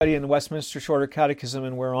In the Westminster Shorter Catechism,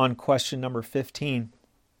 and we're on question number 15,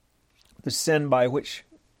 the sin by which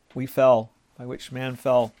we fell, by which man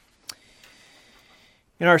fell.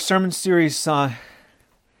 In our sermon series,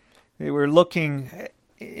 we're looking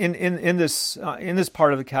in this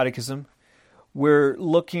part of the Catechism. We're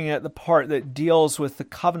looking at the part that deals with the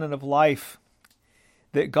covenant of life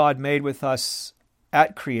that God made with us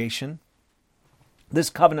at creation. This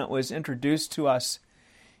covenant was introduced to us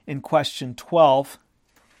in question 12.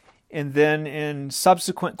 And then in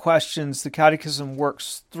subsequent questions, the Catechism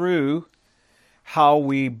works through how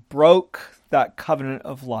we broke that covenant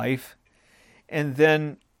of life and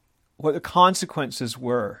then what the consequences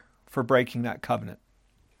were for breaking that covenant.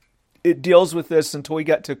 It deals with this until we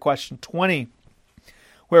get to question 20,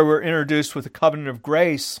 where we're introduced with the covenant of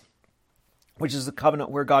grace, which is the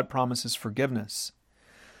covenant where God promises forgiveness.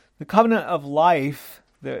 The covenant of life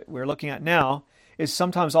that we're looking at now is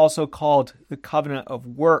sometimes also called the covenant of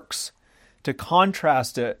works, to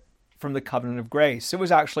contrast it from the covenant of grace. It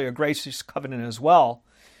was actually a gracious covenant as well,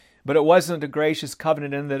 but it wasn't a gracious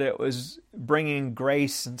covenant in that it was bringing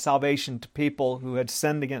grace and salvation to people who had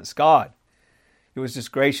sinned against God. It was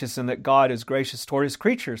just gracious in that God is gracious toward His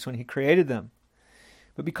creatures when He created them.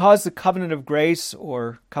 But because the covenant of grace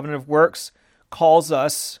or covenant of works calls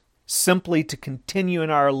us simply to continue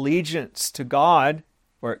in our allegiance to God,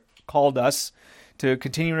 or it called us to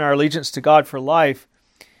continue in our allegiance to God for life.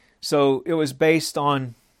 So it was based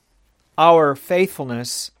on our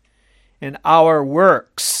faithfulness and our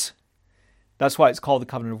works. That's why it's called the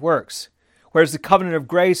covenant of works. Whereas the covenant of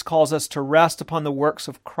grace calls us to rest upon the works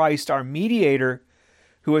of Christ, our mediator,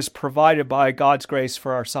 who is provided by God's grace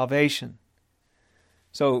for our salvation.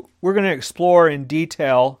 So we're going to explore in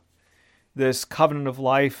detail this covenant of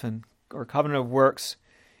life or covenant of works.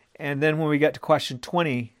 And then when we get to question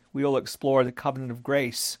 20, we will explore the covenant of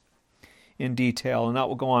grace in detail, and that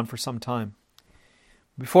will go on for some time.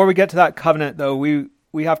 Before we get to that covenant, though,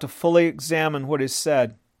 we have to fully examine what is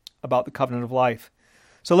said about the covenant of life.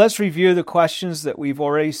 So let's review the questions that we've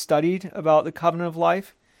already studied about the covenant of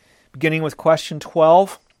life, beginning with question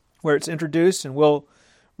 12, where it's introduced, and we'll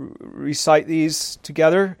recite these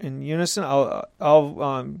together in unison.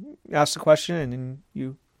 I'll ask the question, and then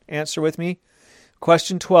you answer with me.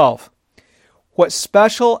 Question 12. What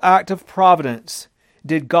special act of providence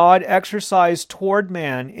did God exercise toward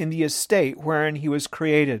man in the estate wherein he was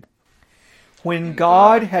created? When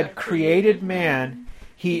God had created man,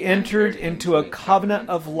 He entered into a covenant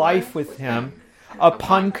of life with him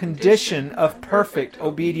upon condition of perfect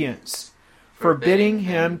obedience, forbidding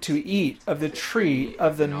him to eat of the tree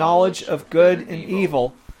of the knowledge of good and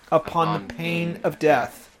evil upon the pain of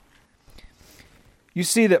death. You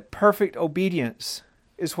see that perfect obedience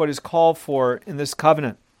is what is called for in this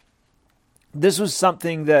covenant. This was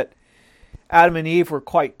something that Adam and Eve were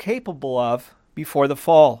quite capable of before the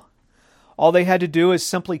fall. All they had to do is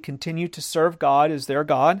simply continue to serve God,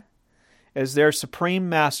 as their supreme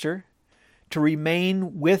master, to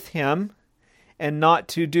remain with Him, and not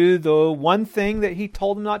to do the one thing that He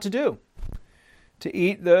told them not to do, to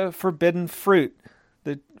eat the forbidden fruit,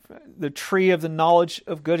 the tree of the knowledge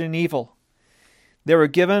of good and evil. They were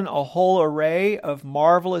given a whole array of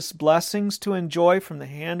marvelous blessings to enjoy from the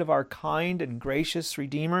hand of our kind and gracious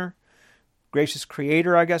Redeemer, gracious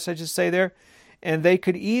Creator, I guess I should say there. And they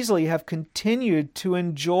could easily have continued to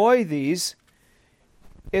enjoy these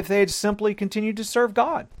if they had simply continued to serve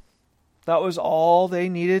God. That was all they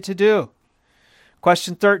needed to do.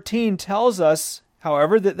 Question 13 tells us,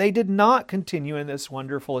 however, that they did not continue in this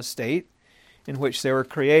wonderful estate in which they were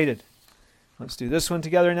created. Let's do this one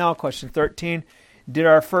together now. Question 13. Did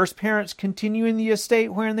our first parents continue in the estate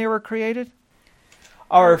wherein they were created?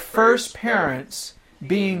 Our first parents,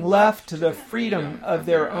 being left to the freedom of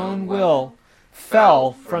their own will,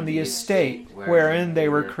 fell from the estate wherein they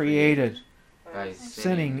were created,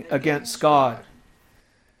 sinning against God.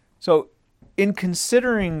 So, in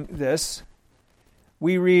considering this,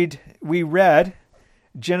 we read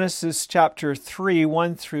Genesis chapter 3,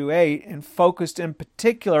 1 through 8, and focused in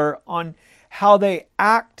particular on how they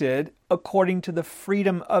acted according to the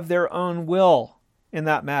freedom of their own will in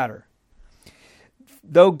that matter.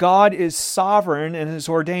 Though God is sovereign and has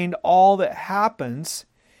ordained all that happens,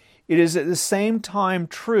 it is at the same time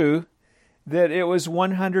true that it was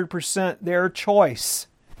 100% their choice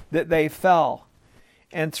that they fell.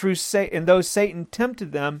 And though Satan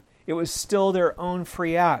tempted them, it was still their own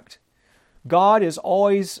free act. God is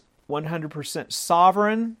always 100%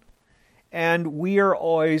 sovereign, and we are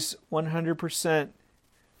always 100%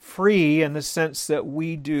 free in the sense that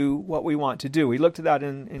we do what we want to do. We looked at that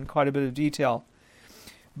in quite a bit of detail.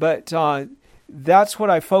 But that's what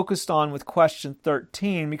I focused on with question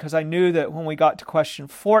 13, because I knew that when we got to question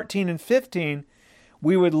 14 and 15,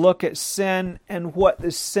 we would look at sin and what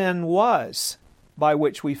the sin was by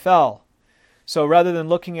which we fell. So rather than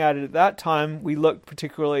looking at it at that time, we looked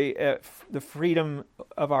particularly at the freedom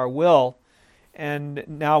of our will. And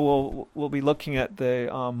now we'll be looking at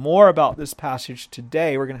the more about this passage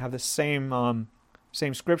today. We're going to have the same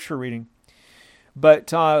scripture reading.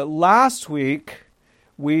 But last week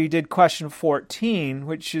we did question 14,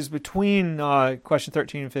 which is between question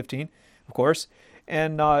 13 and 15, of course.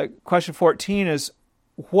 And question 14 is,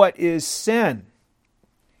 what is sin?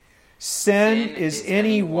 Sin is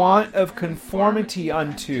any want of conformity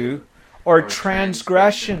unto or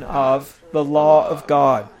transgression of the law of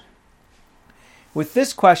God. With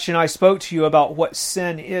this question, I spoke to you about what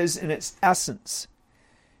sin is in its essence,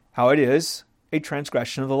 how it is a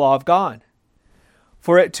transgression of the law of God.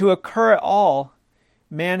 For it to occur at all,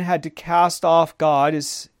 man had to cast off God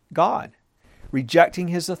as God, rejecting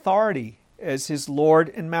His authority as His Lord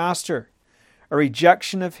and Master. A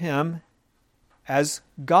rejection of Him as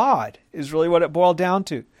God is really what it boiled down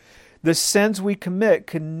to. The sins we commit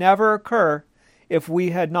could never occur if we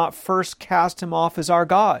had not first cast Him off as our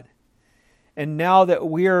God. And now that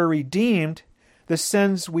we are redeemed, the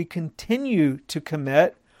sins we continue to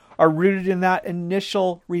commit are rooted in that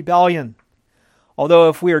initial rebellion. Although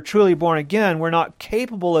if we are truly born again, we're not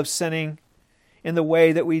capable of sinning in the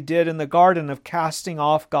way that we did in the garden of casting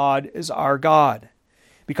off God as our God,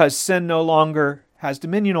 because sin no longer has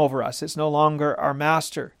dominion over us. It's no longer our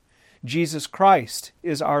master. Jesus Christ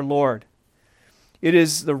is our Lord. It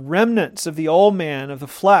is the remnants of the old man, of the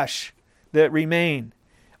flesh, that remain,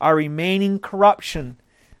 our remaining corruption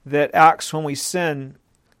that acts when we sin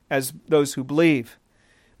as those who believe.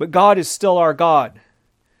 But God is still our God.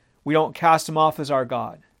 We don't cast Him off as our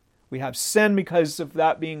God. We have sin because of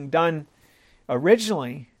that being done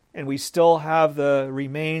originally, and we still have the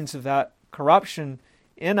remains of that corruption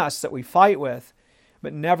in us that we fight with.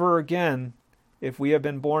 But never again, if we have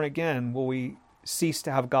been born again, will we cease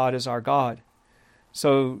to have God as our God.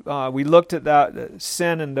 So we looked at that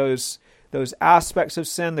sin and those aspects of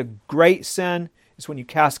sin. The great sin is when you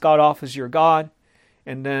cast God off as your God.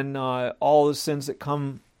 And then all the sins that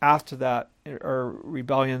come after that are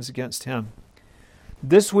rebellions against Him.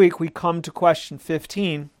 This week we come to question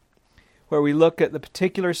 15, where we look at the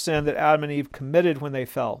particular sin that Adam and Eve committed when they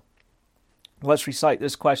fell. Let's recite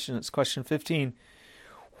this question. It's question 15.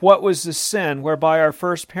 What was the sin whereby our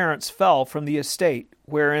first parents fell from the estate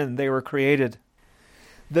wherein they were created?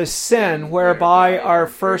 The sin whereby our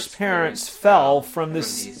first parents fell from the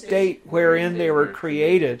estate wherein they were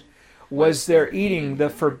created was their eating the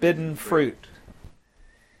forbidden fruit.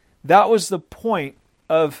 That was the point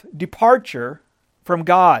of departure from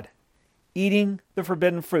God, eating the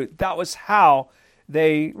forbidden fruit. That was how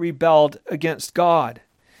they rebelled against God.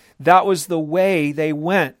 That was the way they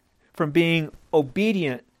went from being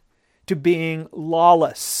obedient to being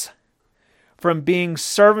lawless, from being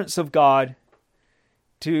servants of God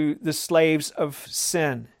to the slaves of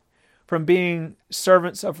sin, from being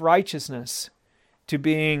servants of righteousness to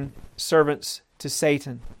being servants to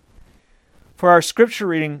Satan. For our scripture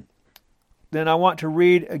reading, then I want to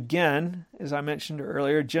read again, as I mentioned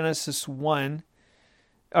earlier, Genesis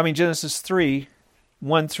 3,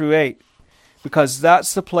 1 through 8, because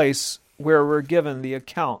that's the place where we're given the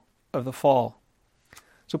account of the fall.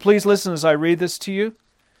 So please listen as I read this to you.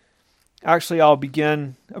 Actually, I'll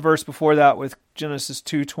begin a verse before that with Genesis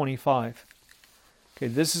 2:25. Okay,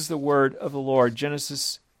 this is the word of the Lord,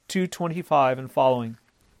 Genesis 2:25 and following.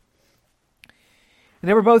 And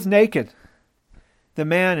they were both naked, the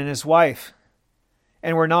man and his wife,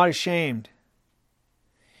 and were not ashamed.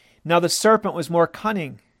 Now the serpent was more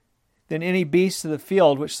cunning than any beast of the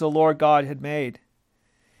field which the Lord God had made.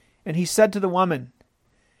 And he said to the woman,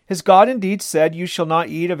 Has God indeed said, You shall not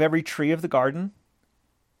eat of every tree of the garden?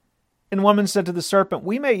 And the woman said to the serpent,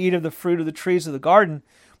 We may eat of the fruit of the trees of the garden,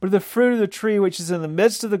 but of the fruit of the tree which is in the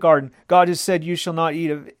midst of the garden, God has said, You shall not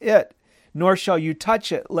eat of it, nor shall you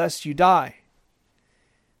touch it, lest you die.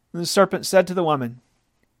 And the serpent said to the woman,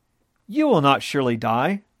 You will not surely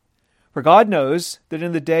die, for God knows that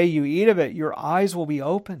in the day you eat of it, your eyes will be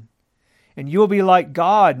open, and you will be like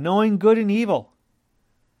God, knowing good and evil.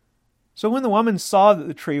 So when the woman saw that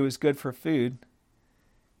the tree was good for food,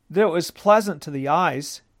 that it was pleasant to the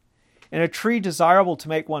eyes, and a tree desirable to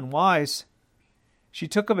make one wise, she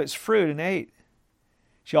took of its fruit and ate.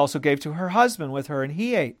 She also gave to her husband with her, and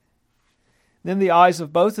he ate. Then the eyes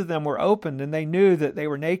of both of them were opened, and they knew that they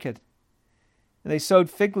were naked. And they sewed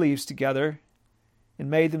fig leaves together and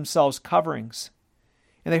made themselves coverings.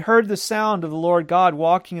 And they heard the sound of the Lord God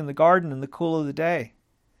walking in the garden in the cool of the day.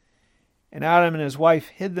 And Adam and his wife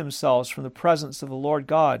hid themselves from the presence of the Lord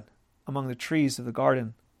God among the trees of the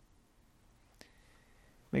garden.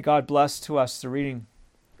 May God bless to us the reading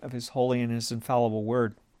of His holy and His infallible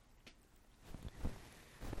word.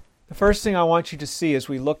 The first thing I want you to see as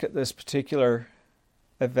we look at this particular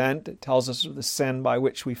event that tells us of the sin by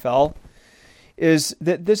which we fell is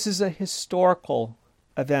that this is a historical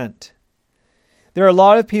event. There are a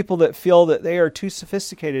lot of people that feel that they are too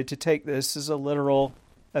sophisticated to take this as a literal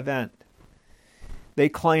event. They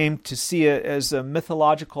claim to see it as a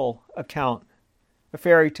mythological account, a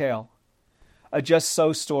fairy tale, a just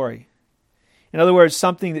so story. In other words,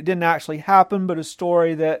 something that didn't actually happen, but a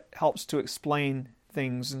story that helps to explain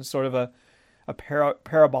things in sort of a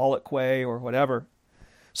parabolic way or whatever.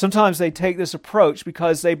 Sometimes they take this approach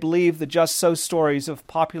because they believe the just so stories of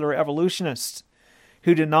popular evolutionists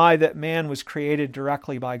who deny that man was created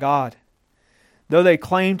directly by God. Though they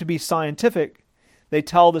claim to be scientific, they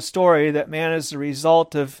tell the story that man is the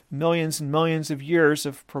result of millions and millions of years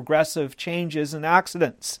of progressive changes and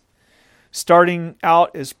accidents, starting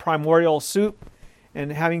out as primordial soup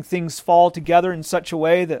and having things fall together in such a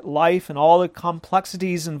way that life and all the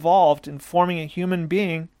complexities involved in forming a human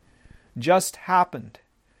being just happened.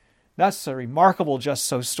 That's a remarkable just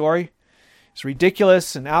so story. It's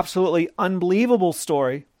ridiculous and absolutely unbelievable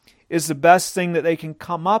story is the best thing that they can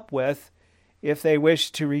come up with if they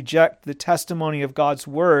wish to reject the testimony of God's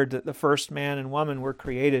word that the first man and woman were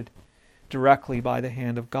created directly by the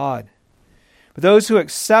hand of God. But those who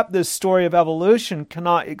accept this story of evolution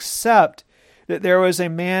cannot accept that there was a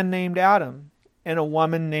man named Adam and a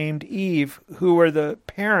woman named Eve who were the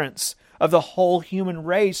parents of the whole human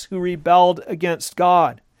race who rebelled against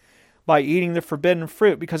God by eating the forbidden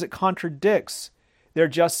fruit, because it contradicts their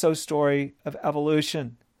just so story of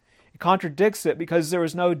evolution. It contradicts it because there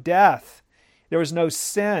was no death, there was no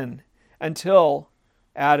sin until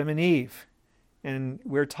Adam and Eve. And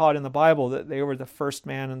we're taught in the Bible that they were the first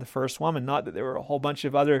man and the first woman, not that there were a whole bunch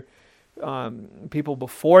of other people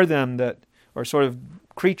before them that, or sort of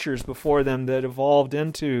creatures before them that evolved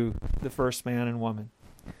into the first man and woman.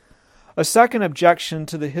 A second objection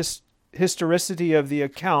to the historicity of the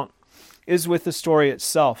account is with the story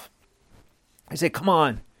itself. I say, come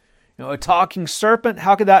on, a talking serpent,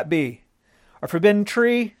 how could that be? A forbidden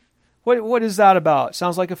tree, what is that about?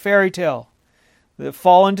 Sounds like a fairy tale. The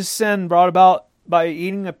fall into sin brought about by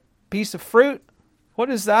eating a piece of fruit, what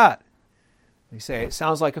is that? They say, it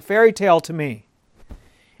sounds like a fairy tale to me.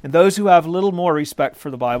 And those who have little more respect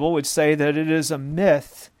for the Bible would say that it is a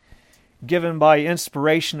myth given by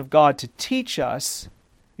inspiration of God to teach us,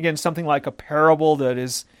 again, something like a parable that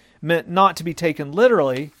is meant not to be taken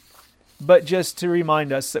literally, but just to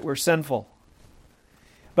remind us that we're sinful.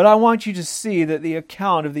 But I want you to see that the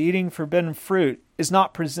account of the eating forbidden fruit is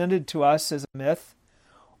not presented to us as a myth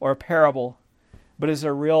or a parable, but as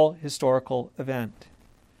a real historical event.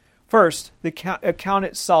 First, the account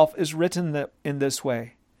itself is written in this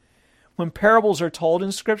way. When parables are told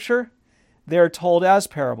in Scripture, they are told as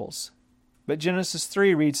parables. But Genesis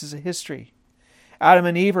 3 reads as a history. Adam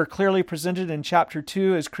and Eve are clearly presented in chapter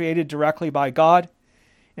 2 as created directly by God,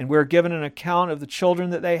 and we're given an account of the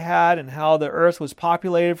children that they had and how the earth was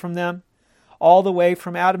populated from them, all the way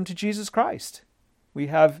from Adam to Jesus Christ. We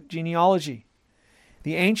have genealogy.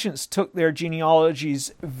 The ancients took their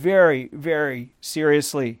genealogies very, very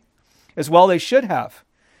seriously, as well they should have.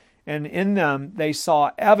 And in them, they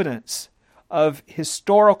saw evidence of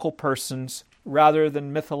historical persons rather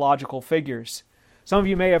than mythological figures. Some of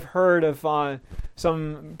you may have heard of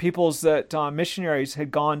some peoples that missionaries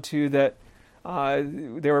had gone to that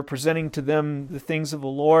they were presenting to them the things of the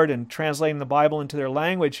Lord and translating the Bible into their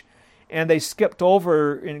language, and they skipped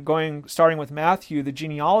over starting with Matthew, the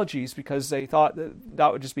genealogies, because they thought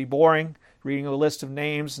that would just be boring, reading a list of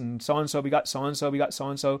names and so-and-so begot so-and-so begot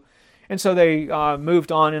so-and-so. And so they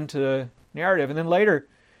moved on into the narrative. And then later,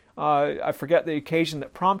 I forget the occasion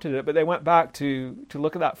that prompted it, but they went back to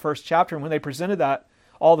look at that first chapter. And when they presented that,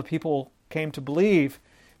 all the people came to believe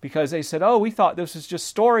because they said, oh, we thought this was just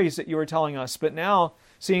stories that you were telling us. But now,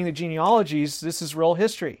 seeing the genealogies, this is real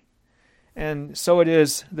history. And so it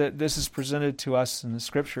is that this is presented to us in the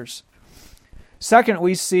Scriptures. Second,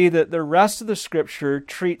 we see that the rest of the Scripture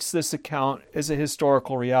treats this account as a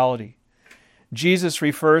historical reality. Jesus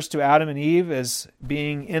refers to Adam and Eve as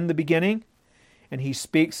being in the beginning, and he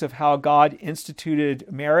speaks of how God instituted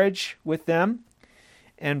marriage with them.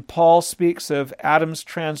 And Paul speaks of Adam's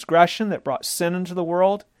transgression that brought sin into the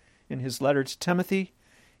world in his letter to Timothy.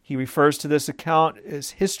 He refers to this account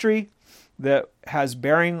as history that has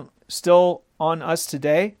bearing still on us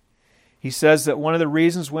today. He says that one of the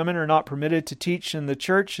reasons women are not permitted to teach in the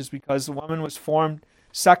church is because the woman was formed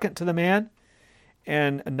second to the man.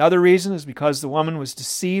 And another reason is because the woman was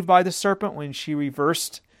deceived by the serpent when she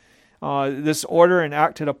reversed this order and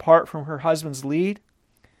acted apart from her husband's lead.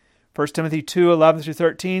 1 Timothy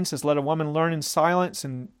 2:11-13 says, "Let a woman learn in silence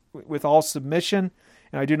and with all submission.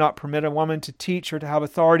 And I do not permit a woman to teach or to have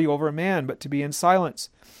authority over a man, but to be in silence.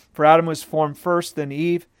 For Adam was formed first, then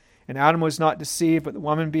Eve. And Adam was not deceived, but the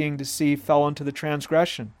woman being deceived fell into the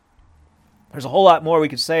transgression." There's a whole lot more we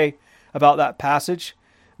could say about that passage.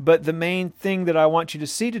 But the main thing that I want you to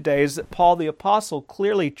see today is that Paul the Apostle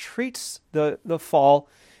clearly treats the fall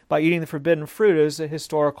by eating the forbidden fruit as a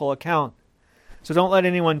historical account. So don't let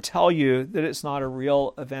anyone tell you that it's not a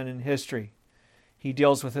real event in history. He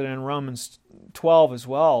deals with it in Romans 12 as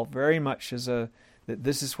well, very much as that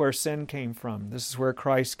this is where sin came from. This is where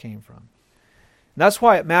Christ came from. And that's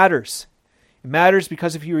why it matters. It matters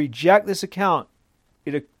because if you reject this account,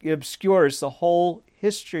 it obscures the whole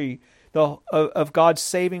history of God's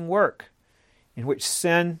saving work, in which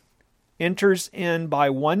sin enters in by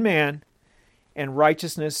one man and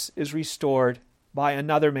righteousness is restored by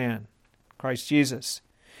another man, Christ Jesus.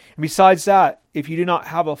 And besides that, if you do not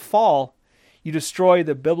have a fall, you destroy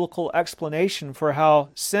the biblical explanation for how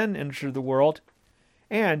sin entered the world,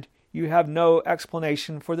 and you have no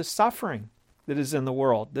explanation for the suffering that is in the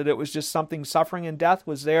world, that it was just something, suffering and death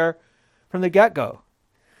was there from the get-go.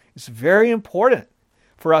 It's very important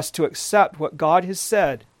for us to accept what God has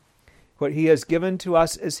said, what He has given to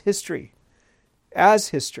us as history,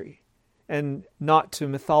 and not to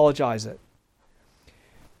mythologize it.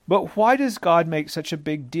 But why does God make such a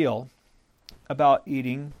big deal about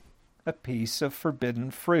eating a piece of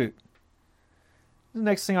forbidden fruit? The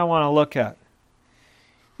next thing I want to look at.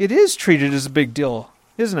 It is treated as a big deal,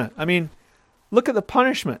 isn't it? I mean, look at the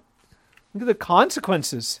punishment. Look at the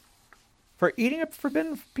consequences for eating a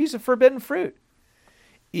piece of forbidden fruit.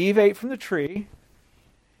 Eve ate from the tree.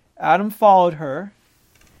 Adam followed her.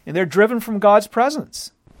 And they're driven from God's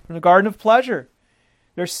presence, from the garden of pleasure.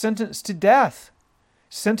 They're sentenced to death,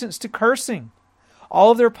 sentenced to cursing.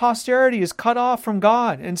 All of their posterity is cut off from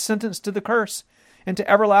God and sentenced to the curse and to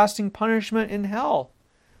everlasting punishment in hell,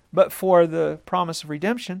 but for the promise of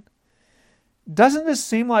redemption. Doesn't this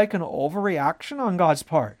seem like an overreaction on God's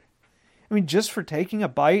part? I mean, just for taking a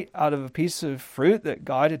bite out of a piece of fruit that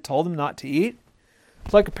God had told them not to eat?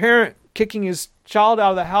 It's like a parent kicking his child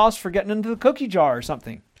out of the house for getting into the cookie jar or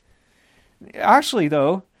something. Actually,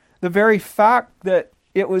 though, the very fact that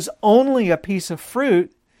it was only a piece of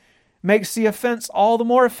fruit makes the offense all the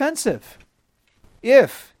more offensive,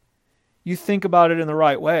 if you think about it in the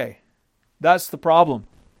right way. That's the problem.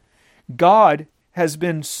 God has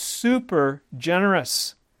been super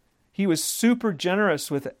generous. He was super generous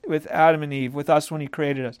with Adam and Eve, with us when He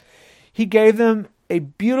created us. He gave them a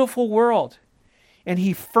beautiful world, and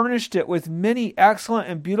He furnished it with many excellent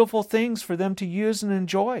and beautiful things for them to use and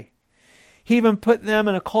enjoy. He even put them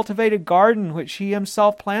in a cultivated garden which He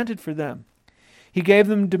Himself planted for them. He gave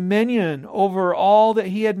them dominion over all that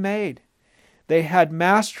He had made. They had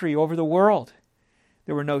mastery over the world.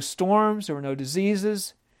 There were no storms, there were no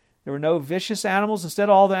diseases, there were no vicious animals. Instead,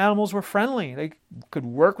 all the animals were friendly. They could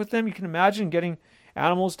work with them. You can imagine getting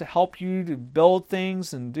animals to help you to build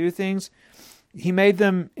things and do things. He made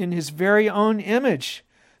them in His very own image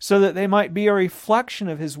so that they might be a reflection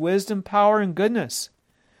of His wisdom, power, and goodness,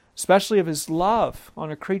 especially of His love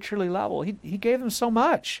on a creaturely level. He gave them so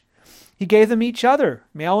much. He gave them each other,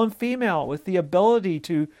 male and female, with the ability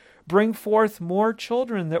to bring forth more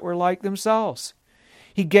children that were like themselves.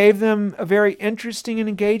 He gave them a very interesting and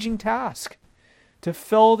engaging task to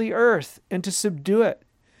fill the earth and to subdue it,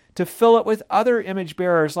 to fill it with other image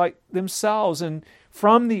bearers like themselves, and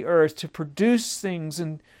from the earth to produce things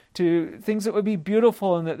and to things that would be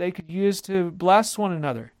beautiful and that they could use to bless one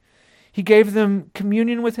another. He gave them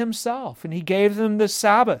communion with Himself, and He gave them the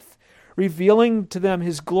Sabbath, revealing to them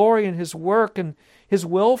His glory and His work and His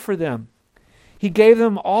will for them. He gave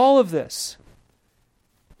them all of this.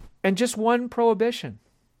 And just one prohibition.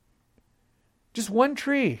 Just one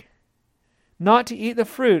tree. Not to eat the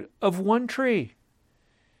fruit of one tree,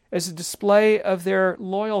 as a display of their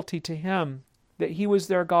loyalty to Him, that He was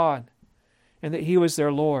their God and that He was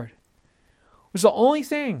their Lord. It was the only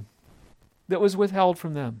thing that was withheld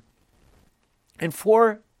from them. And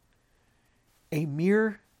for a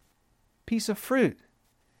mere piece of fruit,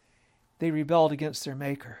 they rebelled against their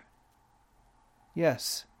Maker.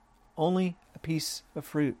 Yes, only a piece of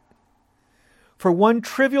fruit. For one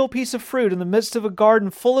trivial piece of fruit in the midst of a garden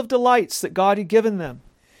full of delights that God had given them,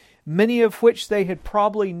 many of which they had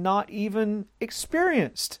probably not even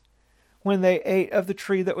experienced when they ate of the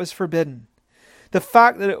tree that was forbidden. The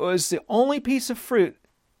fact that it was the only piece of fruit,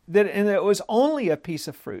 and it was only a piece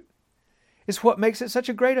of fruit, is what makes it such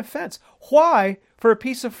a great offense. Why, for a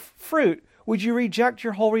piece of fruit, would you reject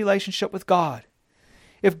your whole relationship with God?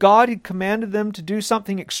 If God had commanded them to do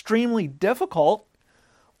something extremely difficult,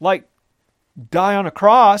 like die on a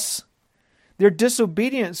cross, their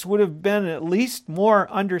disobedience would have been at least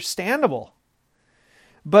more understandable.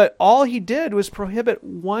 But all he did was prohibit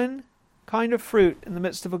one kind of fruit in the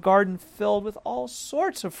midst of a garden filled with all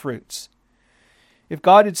sorts of fruits. If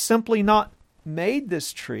God had simply not made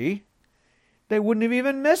this tree, they wouldn't have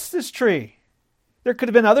even missed this tree. There could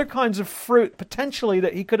have been other kinds of fruit potentially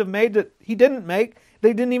that he could have made that he didn't make.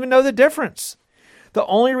 They didn't even know the difference. The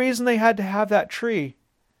only reason they had to have that tree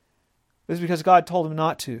was because God told them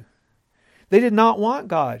not to. They did not want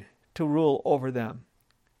God to rule over them.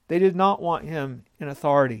 They did not want him in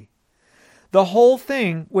authority. The whole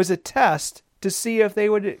thing was a test to see if they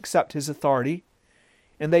would accept his authority,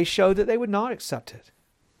 and they showed that they would not accept it.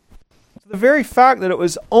 So the very fact that it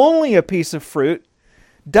was only a piece of fruit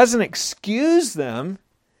doesn't excuse them.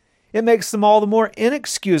 It makes them all the more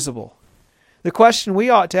inexcusable. The question we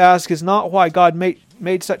ought to ask is not why God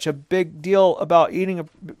made such a big deal about eating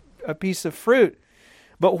a piece of fruit,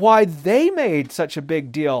 but why they made such a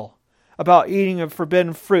big deal about eating of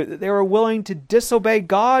forbidden fruit, that they were willing to disobey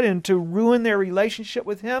God and to ruin their relationship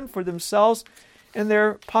with him for themselves and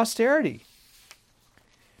their posterity.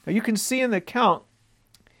 Now you can see in the account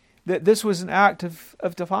that this was an act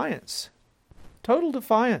of defiance. Total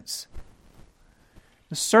defiance.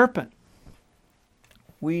 The serpent.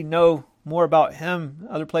 We know more about him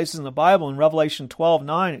other places in the Bible. In Revelation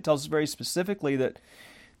 12:9, it tells us very specifically that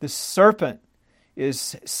the serpent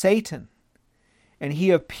is Satan, and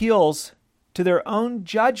he appeals to their own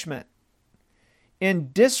judgment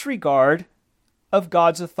in disregard of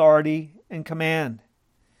God's authority and command.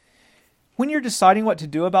 When you're deciding what to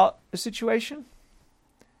do about a situation,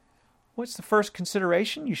 what's the first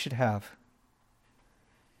consideration you should have?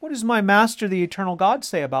 What does my Master, the eternal God,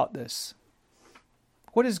 say about this?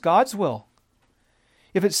 What is God's will?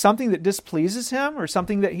 If it's something that displeases him or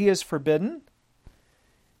something that he has forbidden,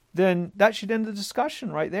 then that should end the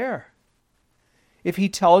discussion right there. If he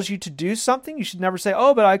tells you to do something, you should never say,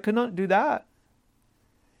 "Oh, but I could not do that,"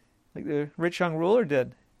 like the rich young ruler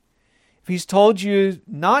did. If he's told you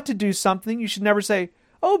not to do something, you should never say,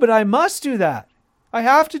 "Oh, but I must do that. I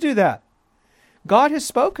have to do that." God has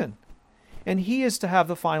spoken, and he is to have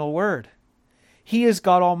the final word. He is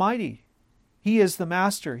God Almighty. He is the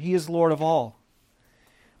Master. He is Lord of all.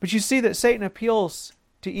 But you see that Satan appeals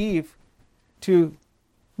to Eve to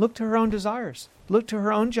look to her own desires, look to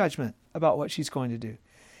her own judgment about what she's going to do.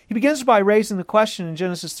 He begins by raising the question in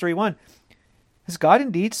Genesis 3:1, has God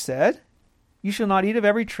indeed said, "You shall not eat of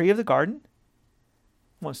every tree of the garden"?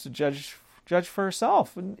 Wants to judge for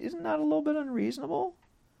herself. And isn't that a little bit unreasonable?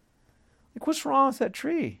 Like, what's wrong with that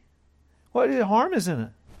tree? What harm is in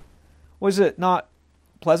it? Was it not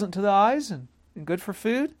pleasant to the eyes and good for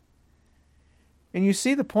food? And you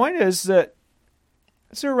see, the point is that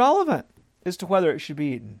it's irrelevant as to whether it should be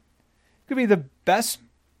eaten. It could be the best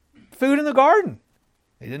food in the garden.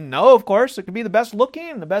 They didn't know, of course. It could be the best looking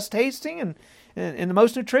and the best tasting and the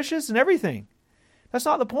most nutritious and everything. That's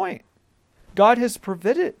not the point. God has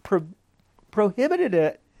prohibited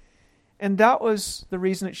it, and that was the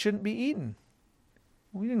reason it shouldn't be eaten.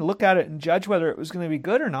 We didn't look at it and judge whether it was going to be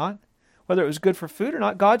good or not, whether it was good for food or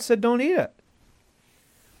not. God said, don't eat it.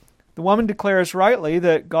 The woman declares rightly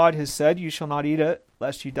that God has said, "You shall not eat it,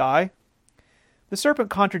 lest you die." The serpent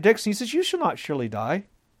contradicts, and he says, "You shall not surely die."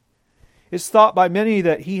 It's thought by many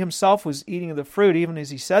that he himself was eating of the fruit, even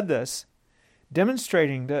as he said this,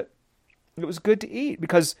 demonstrating that it was good to eat.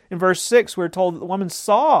 Because in verse 6, we're told that the woman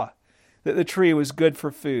saw that the tree was good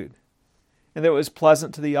for food, and that it was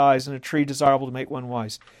pleasant to the eyes, and a tree desirable to make one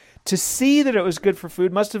wise. To see that it was good for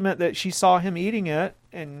food must have meant that she saw him eating it,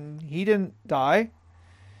 and he didn't die.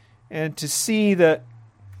 And to see that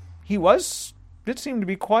he did seem to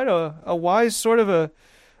be quite a wise sort of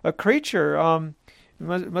a creature.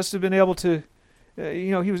 Must have been able to,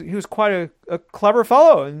 he was quite a clever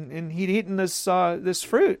fellow, and he'd eaten this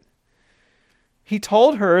fruit. He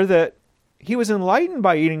told her that he was enlightened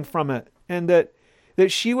by eating from it, and that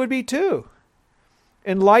she would be too.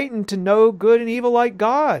 Enlightened to know good and evil like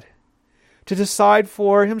God, to decide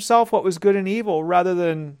for himself what was good and evil rather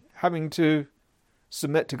than having to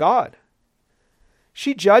submit to God.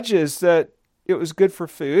 She judges that it was good for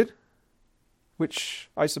food, which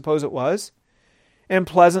I suppose it was, and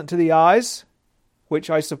pleasant to the eyes, which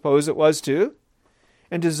I suppose it was too,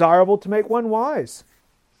 and desirable to make one wise.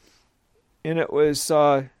 And it was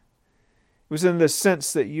was in the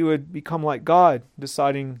sense that you would become like God,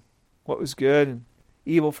 deciding what was good and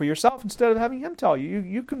evil for yourself instead of having Him tell you.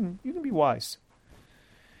 You can be wise.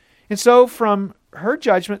 And so from her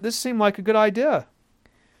judgment, this seemed like a good idea.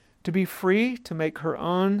 To be free to make her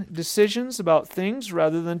own decisions about things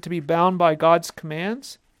rather than to be bound by God's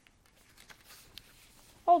commands.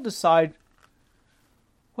 I'll decide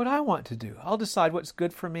what I want to do. I'll decide what's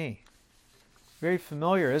good for me. Very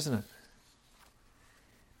familiar, isn't it?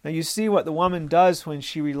 Now you see what the woman does when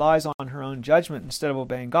she relies on her own judgment instead of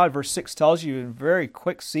obeying God. Verse 6 tells you in a very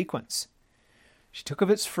quick sequence. She took of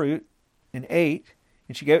its fruit and ate,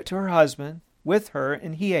 and she gave it to her husband with her,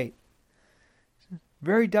 and he ate.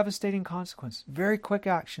 Very devastating consequence. Very quick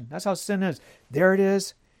action. That's how sin is. There it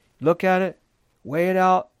is. Look at it. Weigh it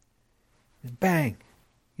out. And bang.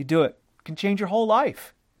 You do it. It can change your whole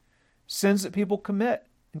life. Sins that people commit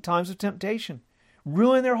in times of temptation.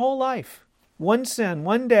 Ruin their whole life. One sin,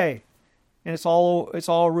 one day. And it's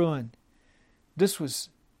all ruined. This was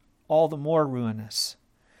all the more ruinous.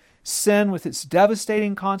 Sin with its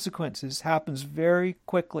devastating consequences happens very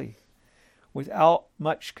quickly without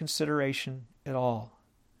much consideration at all.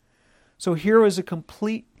 So here was a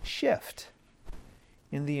complete shift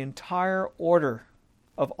in the entire order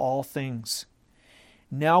of all things.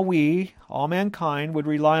 Now we, all mankind, would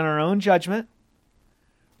rely on our own judgment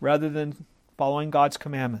rather than following God's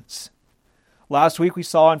commandments. Last week we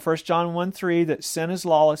saw in 1 John 1:3 that sin is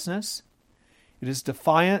lawlessness. It is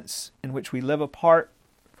defiance in which we live apart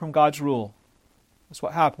from God's rule. That's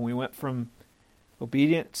what happened. We went from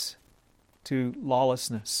obedience to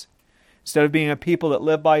lawlessness. Instead of being a people that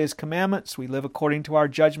live by His commandments, we live according to our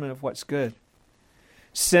judgment of what's good.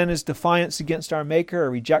 Sin is defiance against our Maker, a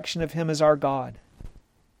rejection of Him as our God.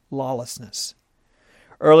 Lawlessness.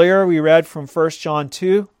 Earlier we read from 1 John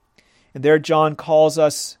 2, and there John calls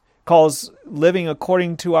living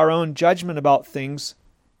according to our own judgment about things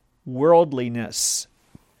worldliness.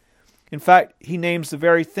 In fact, he names the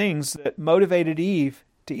very things that motivated Eve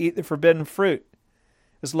to eat the forbidden fruit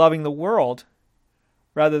as loving the world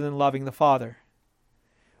rather than loving the Father.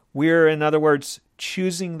 We're, in other words,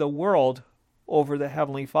 choosing the world over the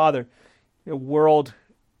Heavenly Father. A world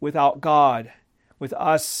without God, with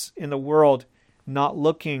us in the world not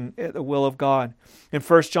looking at the will of God. In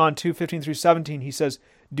 1 John 2:15-17, he says,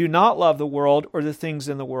 "Do not love the world or the things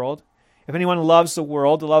in the world. If anyone loves the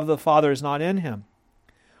world, the love of the Father is not in him.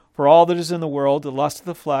 For all that is in the world, the lust of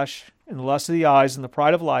the flesh, and the lust of the eyes, and the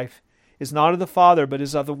pride of life, is not of the Father, but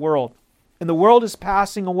is of the world. And the world is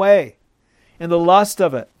passing away, and the lust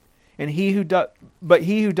of it. But he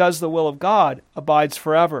who does the will of God abides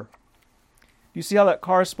forever." You see how that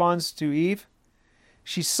corresponds to Eve?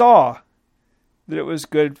 She saw that it was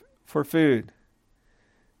good for food.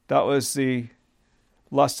 That was the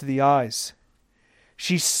lust of the eyes.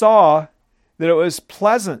 She saw that it was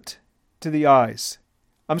pleasant to the eyes.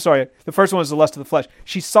 I'm sorry, the first one was the lust of the flesh.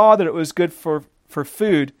 She saw that it was good for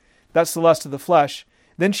food. That's the lust of the flesh.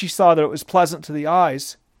 Then she saw that it was pleasant to the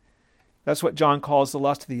eyes. That's what John calls the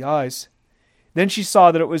lust of the eyes. Then she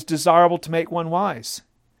saw that it was desirable to make one wise.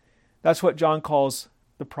 That's what John calls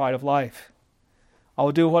the pride of life.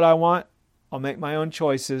 I'll do what I want. I'll make my own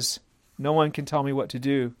choices. No one can tell me what to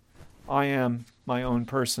do. I am my own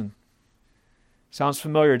person. Sounds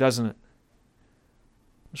familiar, doesn't it?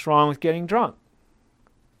 What's wrong with getting drunk?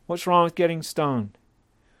 What's wrong with getting stoned?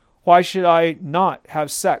 Why should I not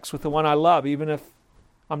have sex with the one I love, even if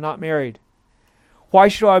I'm not married? Why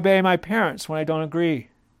should I obey my parents when I don't agree?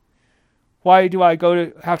 Why do I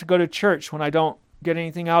have to go to church when I don't get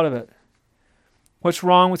anything out of it? What's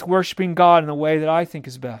wrong with worshiping God in the way that I think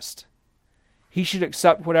is best? He should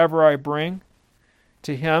accept whatever I bring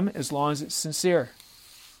to Him as long as it's sincere.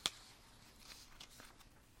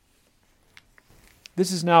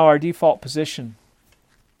 This is now our default position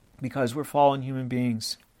because we're fallen human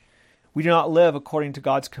beings. We do not live according to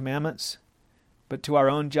God's commandments, but to our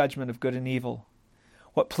own judgment of good and evil.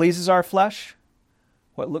 What pleases our flesh,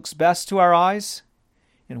 what looks best to our eyes,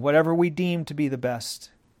 and whatever we deem to be the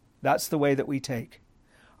best, that's the way that we take.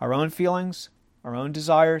 Our own feelings, our own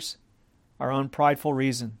desires, our own prideful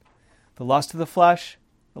reason. The lust of the flesh,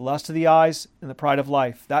 the lust of the eyes, and the pride of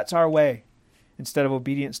life. That's our way instead of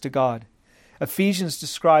obedience to God. Ephesians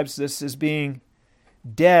describes this as being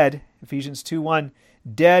dead, Ephesians 2:1,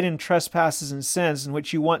 dead in trespasses and sins in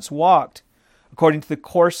which you once walked, according to the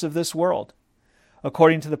course of this world,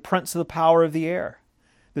 according to the prince of the power of the air,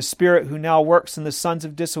 the spirit who now works in the sons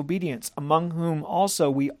of disobedience, among whom also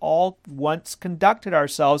we all once conducted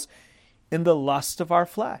ourselves in the lust of our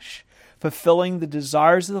flesh, fulfilling the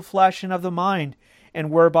desires of the flesh and of the mind,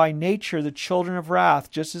 and were by nature the children of wrath,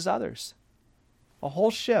 just as others. A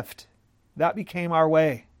whole shift That became our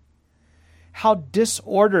way. How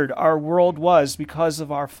disordered our world was because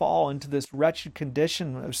of our fall into this wretched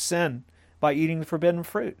condition of sin by eating the forbidden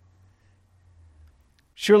fruit.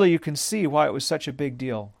 Surely you can see why it was such a big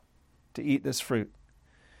deal to eat this fruit.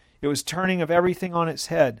 It was turning of everything on its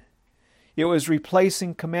head. It was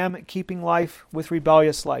replacing commandment-keeping life with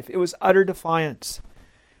rebellious life. It was utter defiance.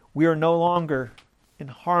 We are no longer in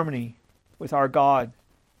harmony with our God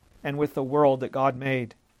and with the world that God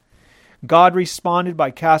made. God responded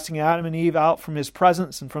by casting Adam and Eve out from His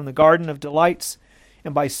presence and from the Garden of Delights,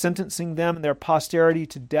 and by sentencing them and their posterity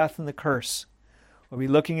to death and the curse. We'll be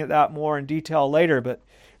looking at that more in detail later, but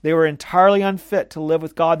they were entirely unfit to live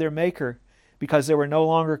with God their Maker because they were no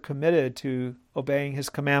longer committed to obeying His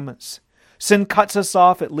commandments. Sin cuts us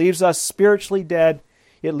off. It leaves us spiritually dead.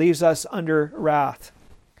 It leaves us under wrath.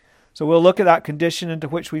 So we'll look at that condition into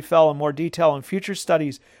which we fell in more detail in future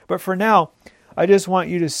studies. But for now, I just want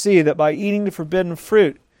you to see that by eating the forbidden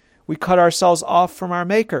fruit, we cut ourselves off from our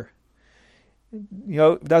Maker.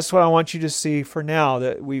 That's what I want you to see for now,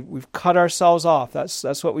 that we've cut ourselves off.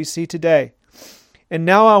 That's what we see today. And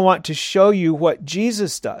now I want to show you what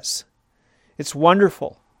Jesus does. It's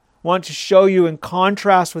wonderful. I want to show you in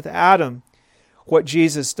contrast with Adam what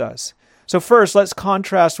Jesus does. So first, let's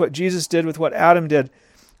contrast what Jesus did with what Adam did.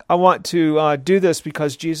 I want to do this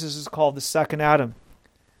because Jesus is called the second Adam.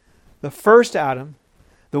 The first Adam,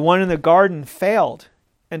 the one in the garden, failed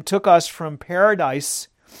and took us from paradise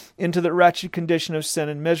into the wretched condition of sin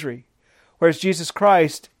and misery. Whereas Jesus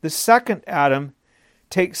Christ, the second Adam,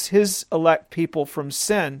 takes His elect people from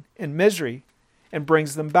sin and misery and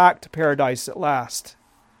brings them back to paradise at last.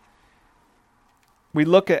 We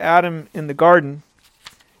look at Adam in the garden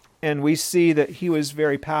and we see that he was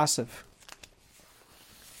very passive.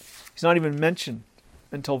 He's not even mentioned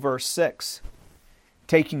until verse 6.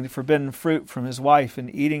 Taking the forbidden fruit from his wife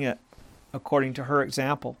and eating it according to her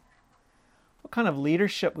example. What kind of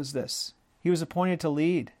leadership was this? He was appointed to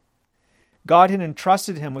lead. God had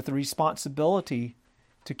entrusted him with the responsibility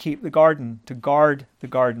to keep the garden, to guard the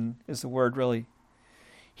garden is the word really.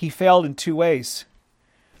 He failed in two ways.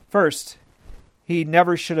 First, he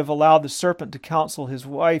never should have allowed the serpent to counsel his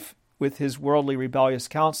wife with his worldly rebellious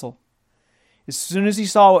counsel. As soon as he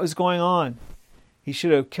saw what was going on, he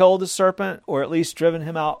should have killed the serpent or at least driven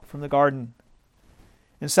him out from the garden.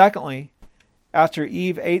 And secondly, after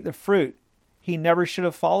Eve ate the fruit, he never should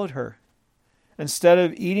have followed her. Instead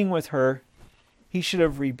of eating with her, he should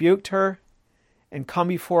have rebuked her and come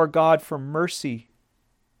before God for mercy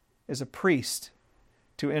as a priest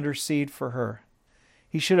to intercede for her.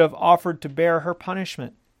 He should have offered to bear her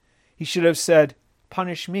punishment. He should have said,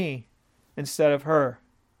 "Punish me," instead of her.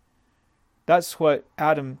 That's what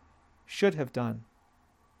Adam should have done,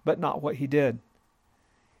 but not what he did.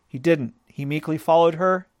 He didn't. He meekly followed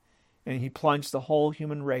her, and he plunged the whole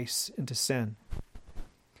human race into sin.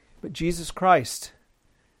 But Jesus Christ,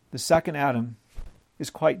 the second Adam, is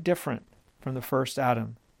quite different from the first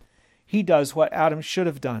Adam. He does what Adam should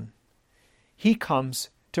have done. He comes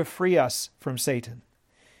to free us from Satan.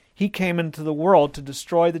 He came into the world to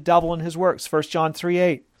destroy the devil and his works. 1 John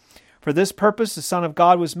 3:8. For this purpose the Son of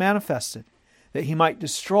God was manifested, that he might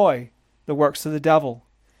destroy the works of the devil.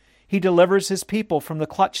 He delivers his people from the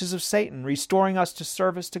clutches of Satan, restoring us to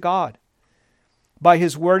service to God. By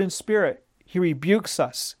his word and spirit, he rebukes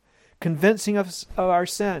us, convincing us of our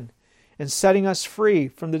sin, and setting us free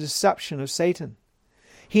from the deception of Satan.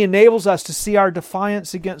 He enables us to see our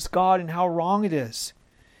defiance against God and how wrong it is.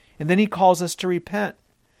 And then he calls us to repent,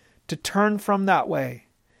 to turn from that way,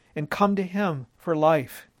 and come to him for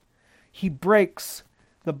life. He breaks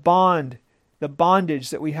the bondage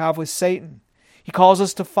that we have with Satan. He calls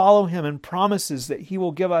us to follow him and promises that he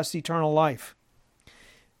will give us eternal life.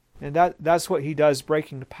 And that's what he does,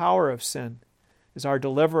 breaking the power of sin, as our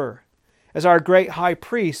deliverer. As our great high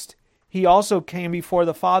priest, he also came before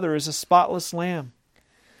the Father as a spotless lamb,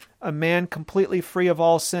 a man completely free of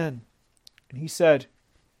all sin. And he said,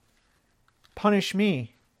 "Punish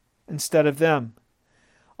me instead of them.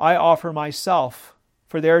 I offer myself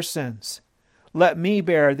for their sins. Let me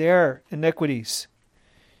bear their iniquities."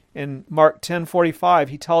 In Mark 10:45,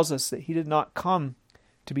 he tells us that he did not come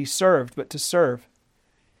to be served, but to serve,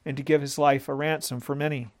 and to give his life a ransom for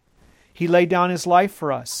many. He laid down his life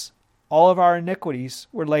for us. All of our iniquities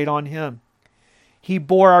were laid on him. He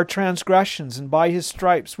bore our transgressions, and by his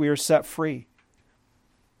stripes we are set free.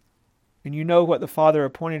 And you know what the Father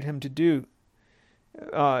appointed him to do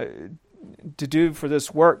for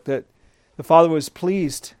this work, that the Father was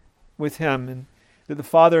pleased with him, and that the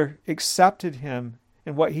Father accepted him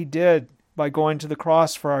and what he did by going to the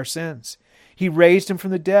cross for our sins. He raised him from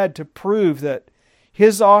the dead to prove that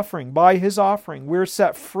By His offering, we're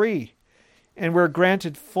set free and we're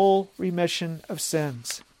granted full remission of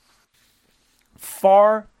sins.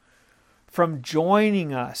 Far from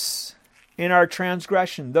joining us in our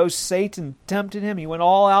transgression, though Satan tempted Him, he went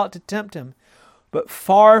all out to tempt Him, but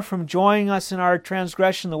far from joining us in our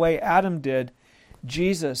transgression the way Adam did,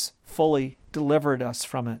 Jesus fully delivered us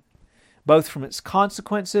from it, both from its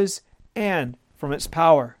consequences and from its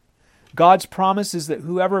power. God's promise is that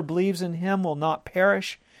whoever believes in Him will not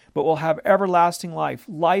perish, but will have everlasting life,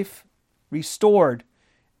 life restored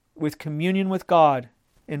with communion with God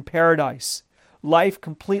in paradise, life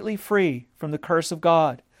completely free from the curse of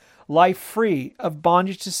God, life free of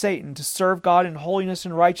bondage to Satan to serve God in holiness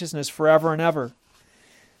and righteousness forever and ever.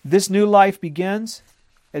 This new life begins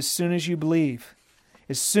as soon as you believe.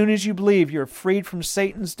 As soon as you believe, you're freed from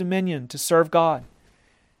Satan's dominion to serve God.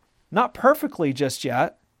 Not perfectly just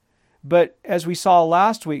yet, but as we saw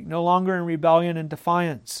last week, no longer in rebellion and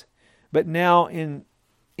defiance, but now in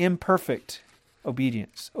imperfect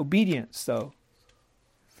obedience. Obedience, though.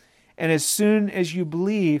 And as soon as you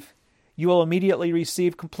believe, you will immediately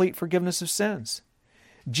receive complete forgiveness of sins.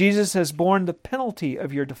 Jesus has borne the penalty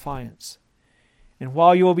of your defiance. And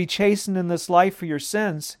while you will be chastened in this life for your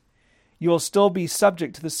sins, you will still be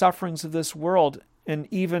subject to the sufferings of this world and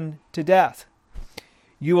even to death.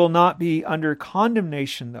 You will not be under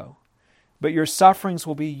condemnation, though, but your sufferings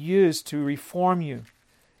will be used to reform you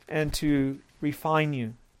and to refine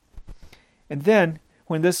you. And then,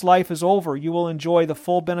 when this life is over, you will enjoy the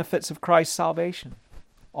full benefits of Christ's salvation.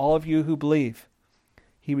 All of you who believe,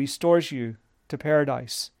 He restores you to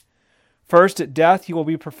paradise. First, at death, you will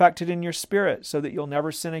be perfected in your spirit so that you'll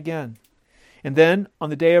never sin again. And then, on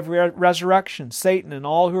the day of resurrection, Satan and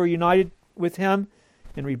all who are united with him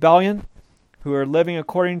in rebellion, who are living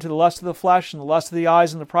according to the lust of the flesh and the lust of the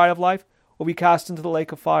eyes and the pride of life, will be cast into the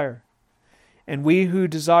lake of fire. And we who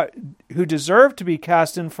deserve to be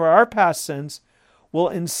cast in for our past sins will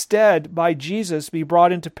instead, by Jesus, be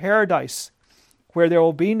brought into paradise, where there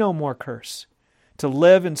will be no more curse, to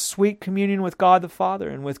live in sweet communion with God the Father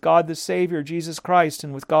and with God the Savior, Jesus Christ,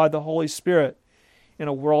 and with God the Holy Spirit in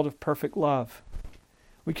a world of perfect love.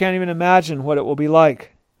 We can't even imagine what it will be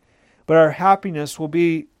like, but our happiness will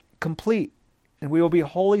be complete, and we will be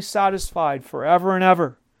wholly satisfied forever and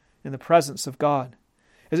ever in the presence of God.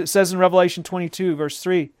 As it says in Revelation 22, verse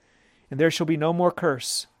 3, "And there shall be no more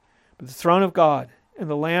curse, but the throne of God and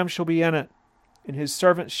the Lamb shall be in it, and His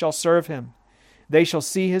servants shall serve Him. They shall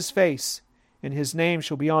see His face, and His name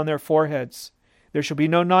shall be on their foreheads. There shall be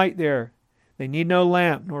no night there. They need no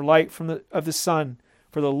lamp nor light of the sun,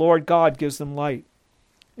 for the Lord God gives them light,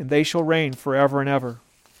 and they shall reign forever and ever."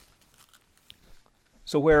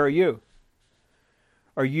 So where are you?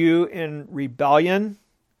 Are you in rebellion,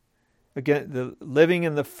 again, living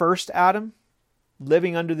in the first Adam,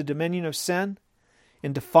 living under the dominion of sin,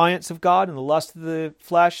 in defiance of God and the lust of the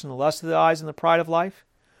flesh and the lust of the eyes and the pride of life?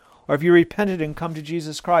 Or have you repented and come to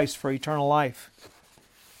Jesus Christ for eternal life?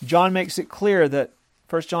 John makes it clear that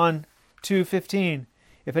 1 John 2:15,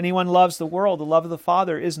 "If anyone loves the world, the love of the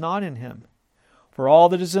Father is not in him. For all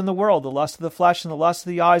that is in the world, the lust of the flesh and the lust of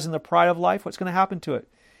the eyes and the pride of life," what's going to happen to it?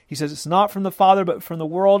 He says it's not from the Father but from the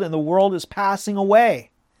world, and the world is passing away,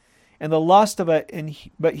 and the lust of it,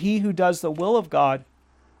 but he who does the will of God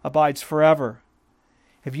abides forever.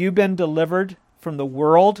 Have you been delivered from the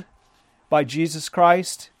world by Jesus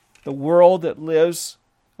Christ, the world that lives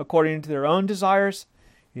according to their own desires?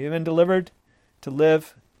 Have you been delivered to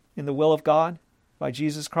live in the will of God by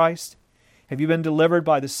Jesus Christ? Have you been delivered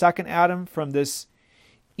by the second Adam from this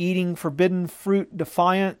eating forbidden fruit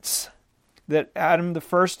defiance that Adam, the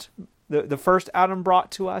first Adam,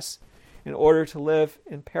 brought to us in order to live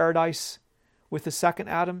in paradise with the second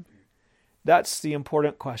Adam? That's the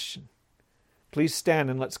important question. Please stand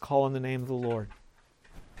and let's call on the name of the Lord.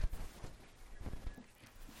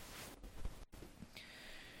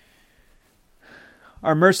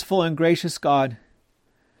 Our merciful and gracious God,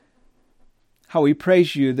 how we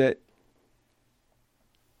praise you that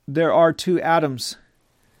there are two Adams.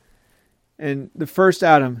 And the first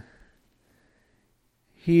Adam,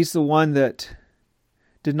 he's the one that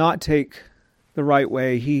did not take the right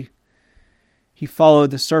way. He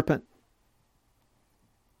followed the serpent.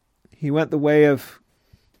 He went the way of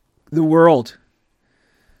the world,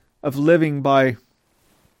 of living by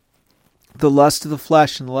the lust of the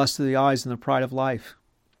flesh and the lust of the eyes and the pride of life.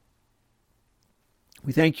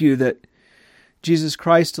 We thank you that Jesus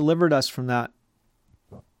Christ delivered us from that.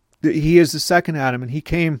 That He is the second Adam, and He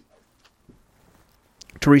came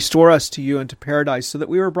to restore us to you and to paradise so that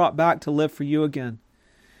we were brought back to live for you again,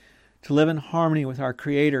 to live in harmony with our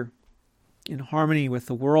Creator, in harmony with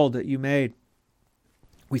the world that you made.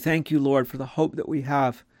 We thank you, Lord, for the hope that we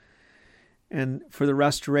have and for the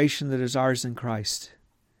restoration that is ours in Christ.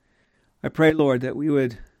 I pray, Lord, that we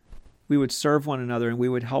would serve one another and we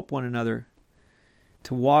would help one another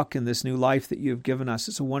to walk in this new life that you have given us.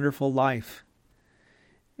 It's a wonderful life.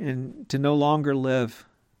 And to no longer live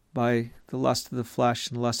by the lust of the flesh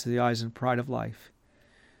and the lust of the eyes and pride of life,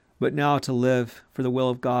 but now to live for the will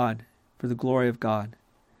of God, for the glory of God.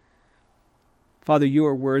 Father, you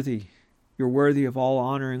are worthy. You're worthy of all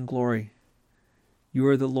honor and glory. You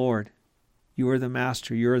are the Lord. You are the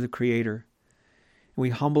Master. You are the Creator. And we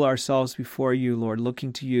humble ourselves before you, Lord,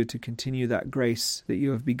 looking to you to continue that grace that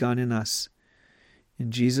you have begun in us. In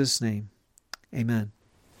Jesus' name, amen.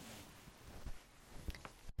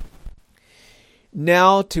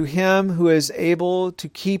 Now to him who is able to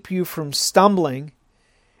keep you from stumbling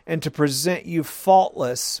and to present you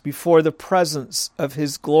faultless before the presence of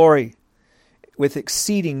his glory with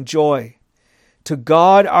exceeding joy. To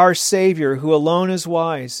God our Savior, who alone is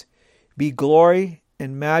wise, be glory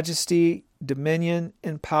and majesty, dominion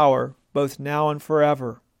and power, both now and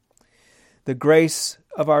forever. The grace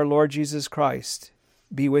of our Lord Jesus Christ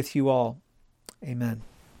be with you all. Amen.